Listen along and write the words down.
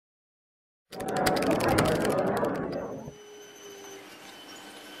What's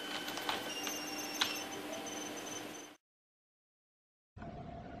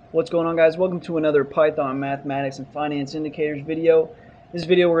going on, guys? Welcome to another Python Mathematics and Finance Indicators video. In this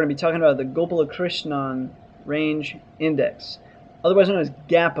video we're going to be talking about the Gopalakrishnan Range Index, otherwise known as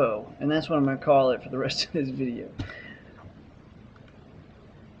Gapo, and that's what I'm going to call it for the rest of this video.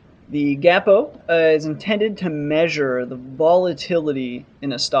 The Gapo is intended to measure the volatility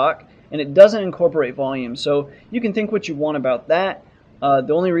in a stock, and it doesn't incorporate volume, so you can think what you want about that.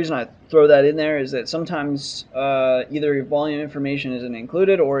 The only reason I throw that in there is that sometimes either your volume information isn't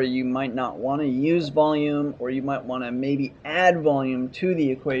included, or you might not want to use volume, or you might want to maybe add volume to the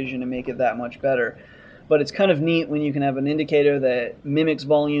equation to make it that much better. But it's kind of neat when you can have an indicator that mimics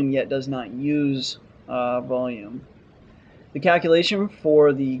volume yet does not use volume. The calculation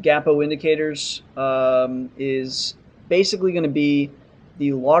for the Gapo indicators is basically going to be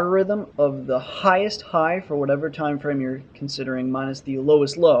the logarithm of the highest high for whatever time frame you're considering minus the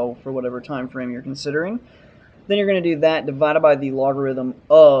lowest low for whatever time frame you're considering. Then you're going to do that divided by the logarithm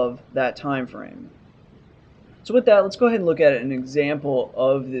of that time frame. So with that, let's go ahead and look at an example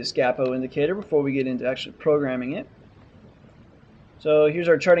of this Gapo indicator before we get into actually programming it. So here's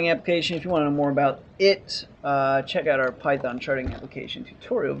our charting application. If you want to know more about it, check out our Python charting application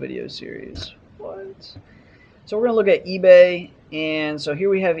tutorial video series. So we're going to look at eBay, and so here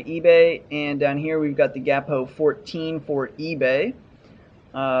we have eBay, and down here we've got the Gapo 14 for eBay.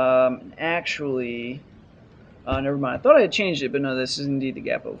 Never mind. I thought I had changed it, but no, this is indeed the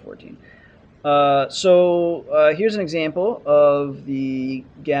Gapo 14. Here's an example of the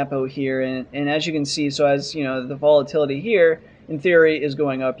Gapo here, and as you can see, so as you know, the volatility here in theory is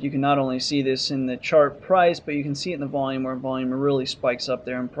going up. You can not only see this in the chart price, but you can see it in the volume, where volume really spikes up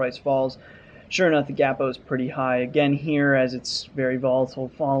there and price falls. Sure enough, the Gapo is pretty high. Again, here, as it's very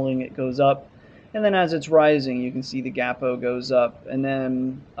volatile, falling, it goes up. And then as it's rising, you can see the Gapo goes up. And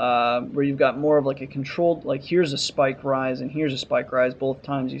then where you've got more of like a controlled, like here's a spike rise and here's a spike rise. Both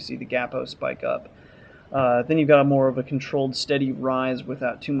times you see the Gapo spike up. Then you've got a more of a controlled, steady rise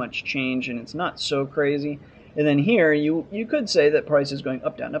without too much change, and it's not so crazy. And then here, you could say that price is going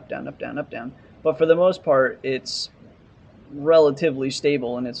up, down, up, down, up, down, up, down. But for the most part, it's relatively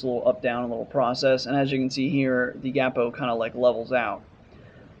stable in its little up down little process, and as you can see here, the Gapo kind of like levels out.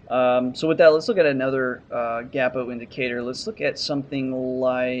 So with that, let's look at another Gapo indicator. Let's look at something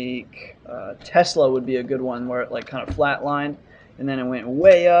like Tesla would be a good one, where it like kind of flatlined and then it went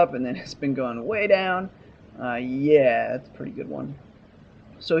way up and then it's been going way down. Yeah, that's a pretty good one.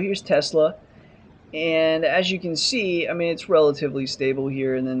 So here's Tesla, and as you can see, I mean, it's relatively stable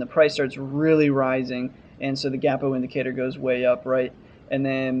here, and then the price starts really rising. And so the Gapo indicator goes way up, right? And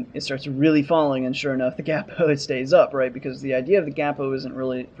then it starts really falling, and sure enough, the Gapo, it stays up, right? Because the idea of the Gapo isn't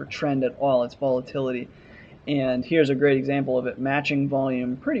really for trend at all, it's volatility. And here's a great example of it matching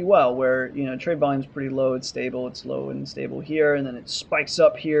volume pretty well, where, you know, trade volume's pretty low, it's stable, it's low and stable here, and then it spikes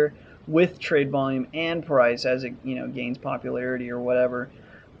up here with trade volume and price as it, you know, gains popularity or whatever.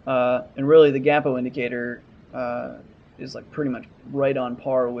 And really the Gapo indicator is like pretty much right on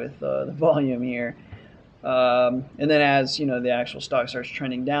par with the volume here. And then as you know, the actual stock starts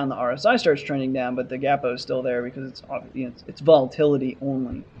trending down, the RSI starts trending down, but the Gapo is still there because it's, you know, it's volatility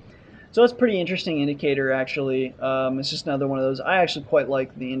only. So it's a pretty interesting indicator, actually. It's just another one of those. I actually quite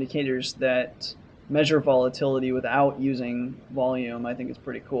like the indicators that measure volatility without using volume. I think it's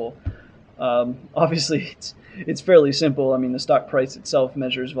pretty cool. Obviously, it's fairly simple. I mean, the stock price itself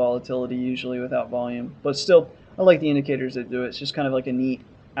measures volatility usually without volume, but still, I like the indicators that do it. It's just kind of like a neat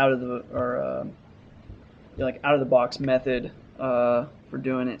out of the box method for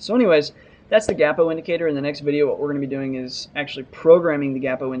doing it. So anyways, that's the Gapo indicator. In the next video, what we're going to be doing is actually programming the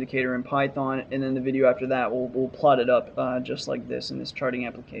Gapo indicator in Python, and then the video after that, we'll plot it up just like this in this charting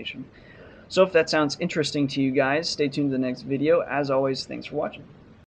application. So if that sounds interesting to you guys, stay tuned to the next video. As always, thanks for watching.